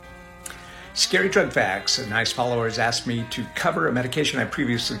Scary Drug Facts. A nice follower has asked me to cover a medication I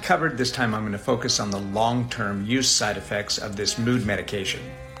previously covered. This time I'm going to focus on the long-term use side effects of this mood medication.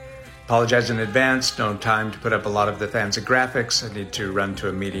 Apologize in advance. No time to put up a lot of the fancy graphics. I need to run to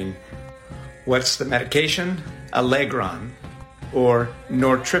a meeting. What's the medication? Allegron, or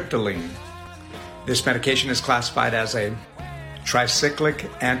nortriptyline. This medication is classified as a tricyclic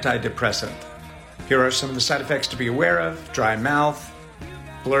antidepressant. Here are some of the side effects to be aware of: dry mouth,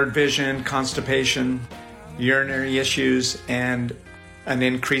 blurred vision, constipation, urinary issues, and an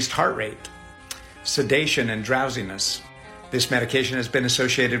increased heart rate. Sedation and drowsiness. This medication has been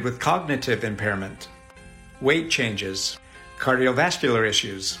associated with cognitive impairment, weight changes, cardiovascular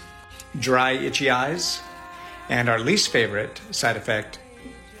issues, dry, itchy eyes, and our least favorite side effect,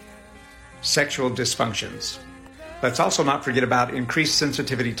 sexual dysfunctions. Let's also not forget about increased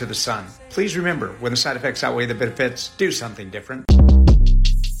sensitivity to the sun. Please remember, when the side effects outweigh the benefits, do something different.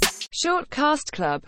 Shortcast Club.